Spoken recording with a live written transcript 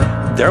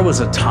There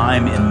was a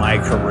time in my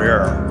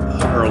career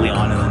early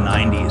on in the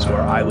 90s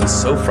where I was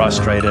so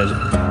frustrated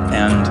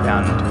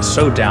and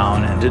so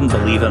down and didn't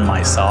believe in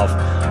myself.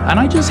 And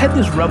I just had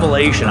this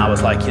revelation. I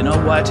was like, you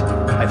know what?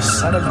 I've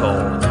set a goal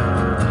and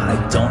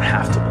I don't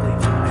have to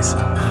believe in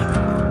myself.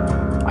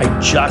 I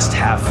just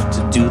have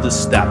to do the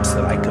steps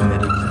that I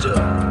committed to do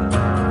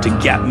to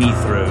get me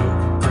through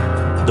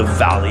the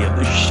valley of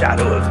the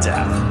shadow of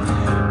death.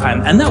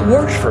 And that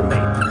worked for me.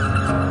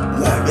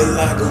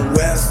 Like a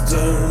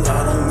western,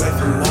 I don't wait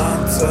for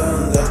my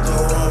turn. Let the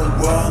whole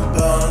world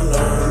burn.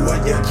 Learn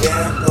what you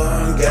can't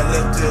learn. Get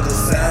left to the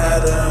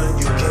Saturn.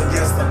 You can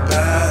guess the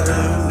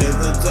pattern. In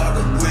the dark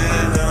of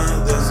winter,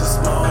 there's a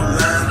small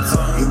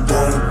lantern. You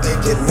won't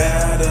think it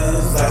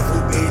matters. Life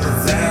will be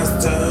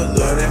disaster.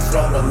 Learning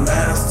from a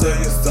master.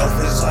 You're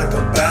selfish like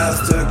a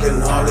bastard.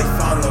 Can hardly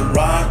find the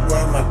right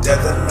word. My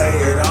death had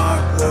made it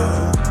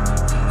awkward.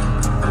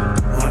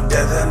 My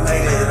death had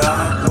made it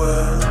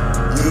awkward.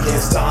 You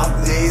can't stop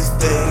these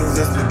things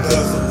just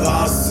because of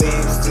our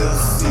scenes. Still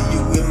see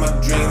you in my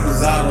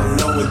dreams. I don't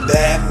know what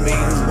that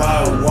means.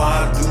 Why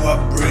do I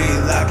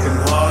breathe? I can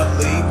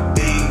hardly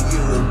be.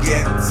 You will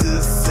get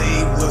to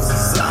see what's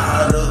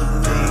inside of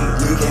me.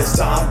 You can't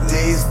stop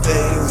these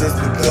things just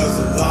because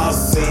of our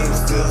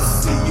scenes. Still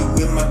see you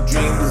in my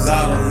dreams.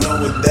 I don't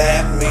know what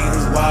that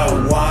means.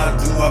 Why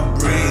do I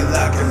breathe?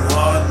 I can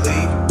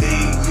hardly be.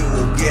 You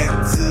will get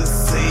to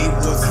see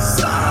what's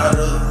inside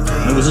of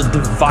me. It was a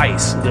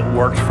device that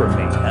worked for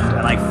me,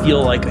 and I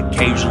feel like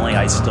occasionally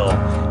I still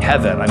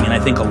have it. I mean, I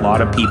think a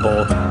lot of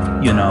people,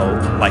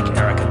 like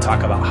Erica,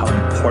 talk about how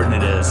important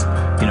it is,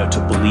 to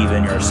believe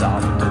in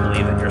yourself, and to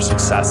believe that your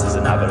success is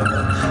inevitable.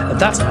 And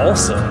that's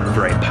also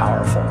very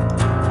powerful.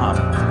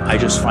 I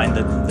just find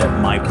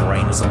that my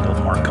brain is a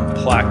little more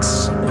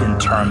complex in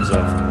terms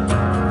of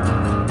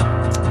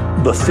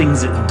the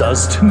things it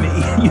does to me.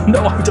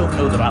 I don't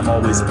know that I'm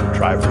always in the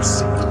driver's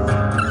seat.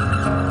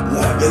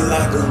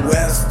 Like a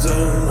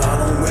western, I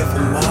don't wait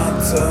for my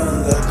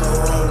turn. Let the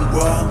whole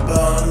world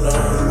burn.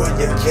 Learn what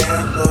you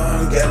can't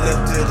learn. Get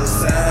left to the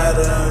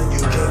Saturn.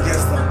 You can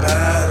guess the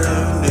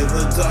pattern. In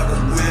the dark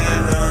of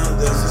winter,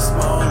 there's a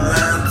small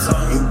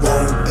lantern. You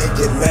won't think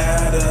it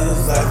matters.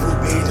 Life will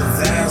be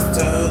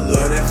disaster.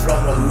 Learning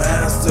from a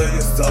master.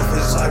 You're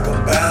selfish like a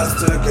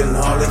bastard. Can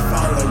hardly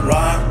find the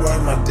right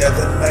word. My death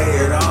had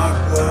made it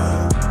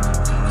awkward.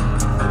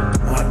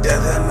 My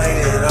death had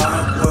made it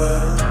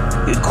awkward.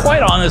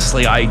 Quite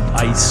honestly, I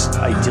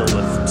deal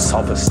with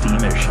self-esteem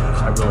issues.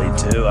 I really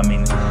do. I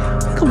mean, I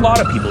think a lot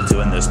of people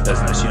do in this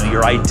business.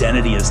 Your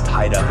identity is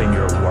tied up in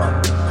your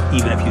work,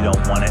 even if you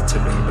don't want it to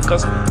be,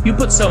 because you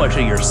put so much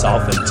of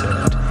yourself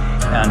into it.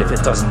 And if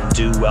it doesn't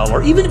do well,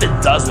 or even if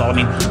it does well, I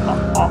mean,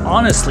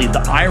 honestly,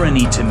 the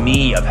irony to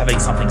me of having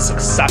something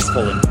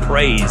successful and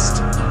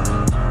praised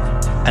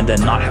and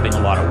then not having a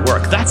lot of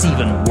work, that's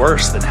even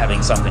worse than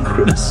having something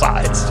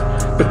criticized.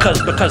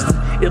 Because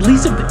at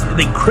least if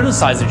they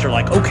criticize it, you're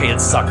like, okay, it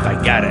sucked, I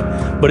get it.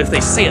 But if they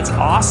say it's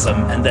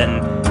awesome and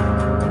then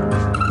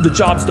the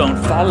jobs don't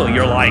follow,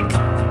 you're like,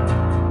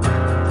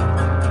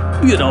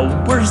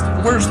 where's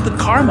the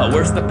karma?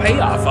 Where's the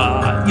payoff?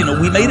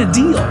 We made a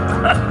deal.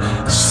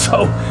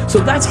 So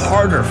that's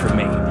harder for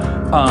me.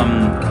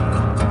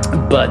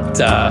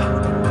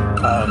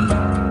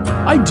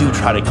 I do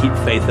try to keep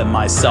faith in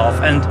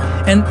myself, and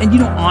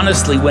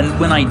honestly,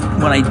 when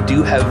I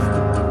do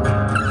have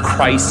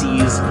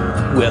crises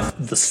with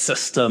the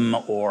system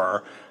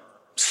or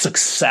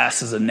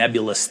success as a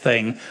nebulous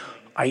thing,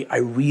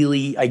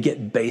 I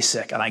get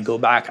basic and I go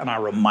back and I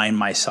remind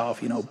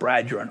myself,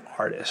 Brad, you're an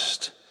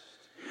artist.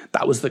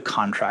 That was the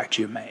contract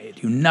you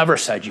made. You never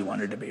said you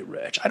wanted to be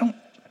rich. I don't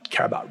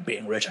care about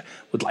being rich. I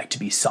would like to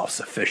be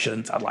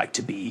self-sufficient. I'd like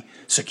to be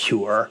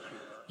secure,